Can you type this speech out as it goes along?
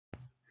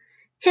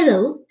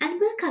Hello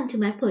and welcome to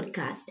my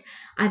podcast.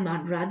 I'm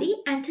Anuradhi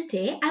and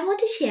today I want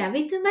to share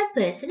with you my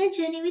personal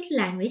journey with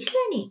language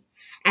learning.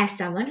 As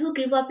someone who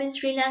grew up in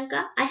Sri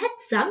Lanka, I had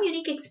some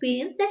unique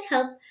experience that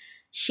helped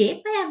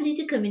shape my ability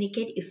to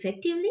communicate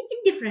effectively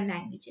in different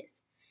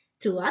languages.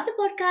 Throughout the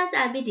podcast,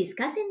 I'll be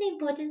discussing the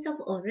importance of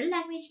oral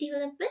language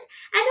development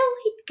and how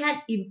it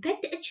can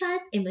impact a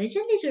child's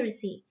emergent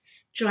literacy.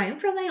 Drawing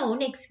from my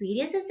own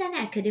experiences and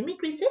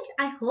academic research,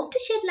 I hope to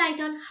shed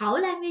light on how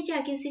language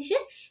acquisition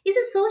is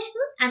a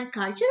social and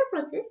cultural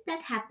process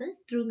that happens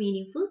through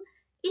meaningful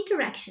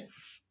interactions.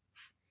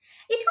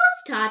 It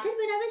all started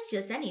when I was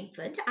just an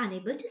infant,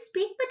 unable to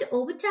speak, but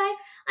over time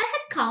I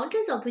had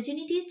countless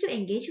opportunities to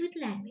engage with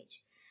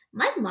language.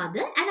 My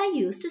mother and I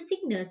used to sing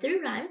nursery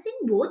rhymes in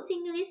both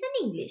Sinhalese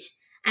and English,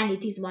 and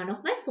it is one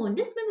of my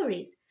fondest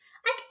memories.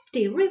 I can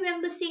still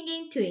remember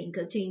singing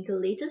Twinkle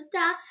Twinkle Little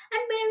Star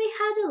and Mary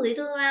Had a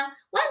Little Lamb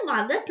while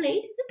mother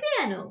played the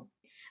piano.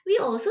 We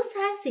also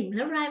sang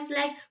Sinhala rhymes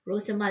like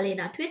Rosamale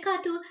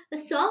Natwekatu, a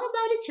song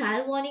about a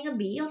child warning a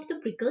bee of the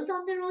prickles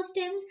on the rose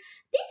stems.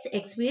 This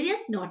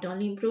experience not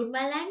only improved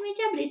my language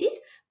abilities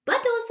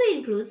but also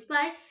influenced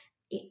my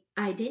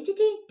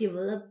identity,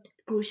 developed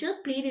crucial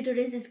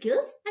pre-literacy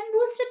skills, and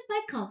boosted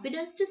my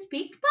confidence to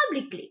speak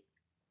publicly.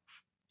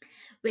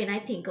 When I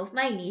think of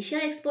my initial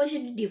exposure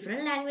to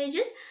different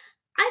languages,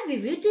 I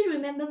vividly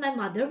remember my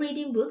mother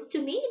reading books to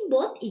me in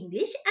both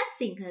English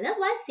and Sinhala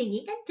while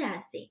singing and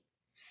dancing.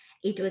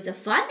 It was a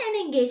fun and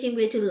engaging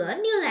way to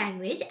learn new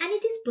language and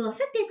it is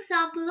perfect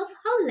example of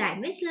how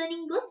language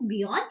learning goes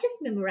beyond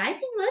just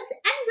memorizing words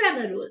and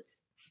grammar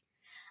rules.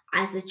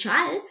 As a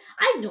child,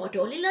 I not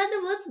only learned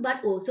the words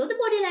but also the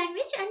body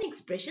language and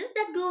expressions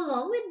that go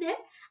along with them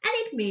and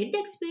it made the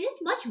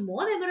experience much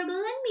more memorable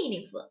and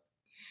meaningful.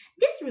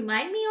 This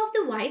reminded me of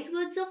the wise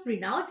words of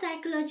renowned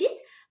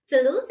psychologists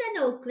Fellows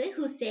and Oakley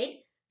who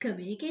said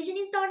communication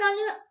is not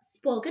only a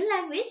spoken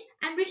language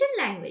and written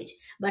language,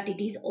 but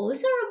it is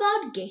also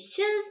about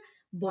gestures,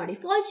 body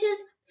postures,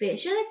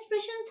 facial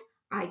expressions,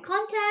 eye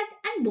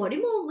contact, and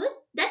body movement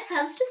that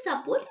helps to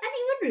support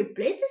and even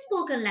replace the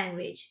spoken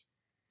language.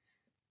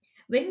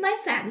 When my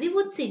family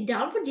would sit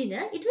down for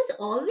dinner, it was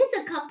always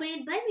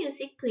accompanied by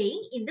music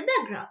playing in the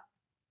background.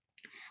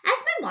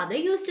 As my mother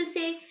used to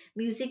say,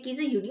 music is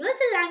a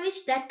universal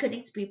language that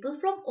connects people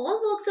from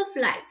all walks of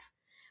life.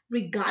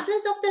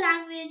 Regardless of the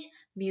language,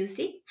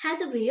 music has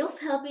a way of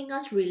helping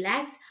us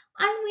relax,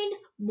 unwind,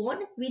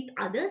 bond with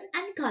others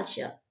and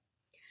culture.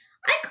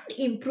 I could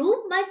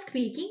improve my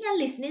speaking and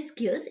listening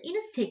skills in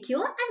a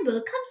secure and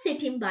welcome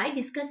setting by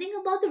discussing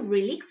about the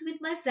lyrics with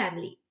my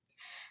family.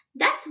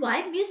 That's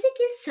why music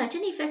is such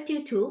an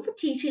effective tool for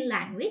teaching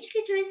language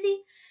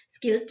literacy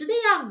skills to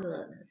the young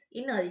learners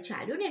in early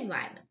childhood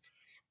environments.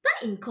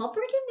 By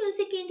incorporating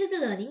music into the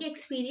learning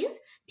experience,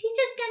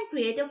 teachers can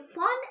create a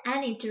fun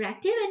and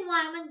interactive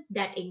environment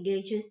that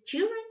engages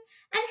children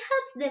and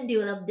helps them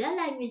develop their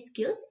language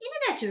skills in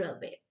a natural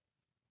way.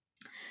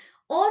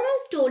 Oral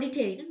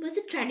storytelling was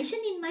a tradition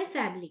in my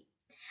family,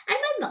 and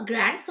my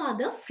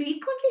grandfather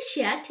frequently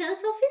shared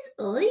tales of his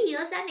early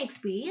years and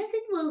experience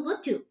in World War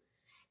II.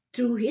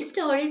 Through his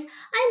stories,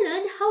 I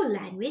learned how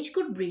language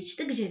could bridge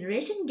the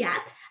generation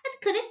gap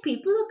and connect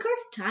people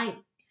across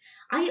time.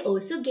 I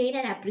also gained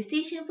an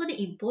appreciation for the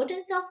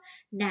importance of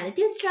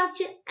narrative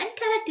structure and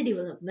character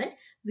development,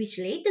 which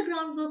laid the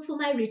groundwork for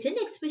my written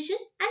expression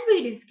and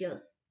reading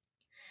skills.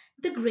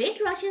 The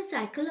great Russian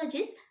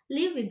psychologist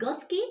Lev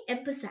Vygotsky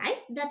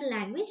emphasized that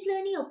language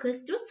learning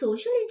occurs through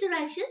social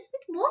interactions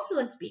with more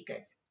fluent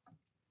speakers.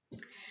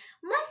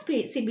 My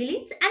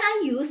siblings and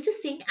I used to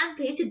sing and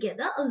play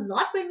together a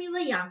lot when we were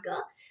younger,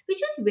 which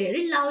was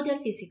very loud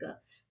and physical.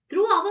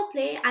 Through our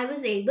play, I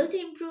was able to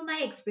improve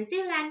my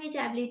expressive language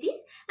abilities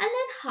and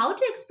learn how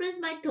to express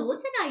my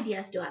thoughts and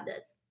ideas to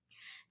others.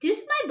 Due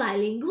to my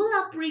bilingual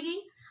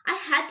upbringing, I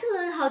had to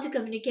learn how to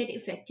communicate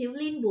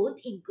effectively in both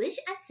English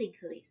and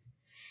Sinhalese.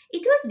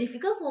 It was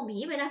difficult for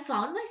me when I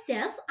found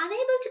myself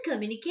unable to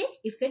communicate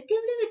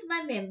effectively with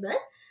my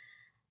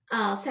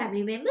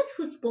family members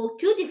who spoke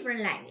two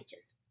different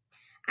languages.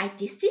 I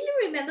distinctly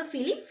remember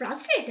feeling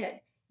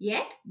frustrated.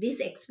 Yet, this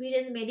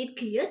experience made it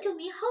clear to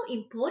me how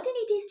important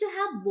it is to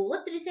have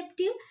both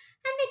receptive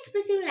and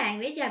expressive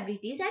language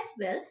abilities as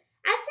well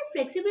as the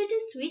flexibility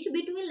to switch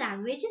between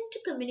languages to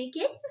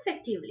communicate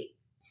effectively.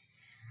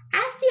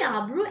 As the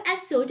Arbor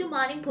and Soto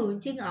Manning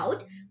pointing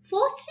out,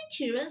 fostering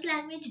children's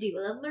language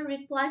development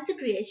requires the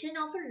creation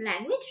of a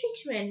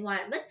language-rich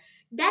environment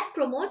that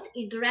promotes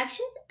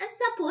interactions and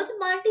supports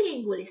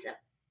multilingualism.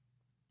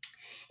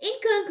 In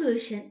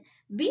conclusion,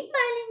 being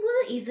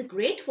bilingual is a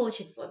great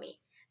fortune for me.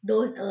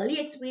 Those early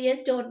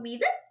experiences taught me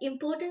the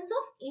importance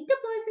of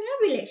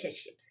interpersonal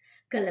relationships,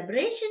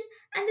 collaboration,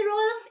 and the role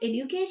of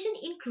education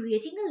in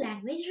creating a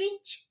language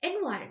rich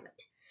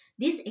environment.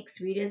 This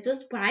experience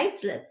was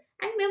priceless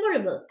and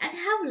memorable and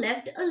have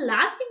left a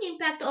lasting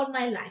impact on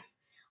my life.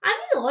 I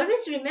will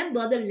always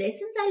remember the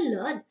lessons I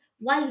learned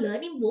while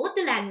learning both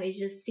the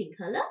languages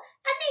Sinhala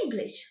and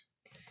English.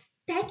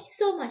 Thank you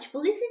so much for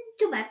listening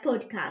to my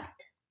podcast.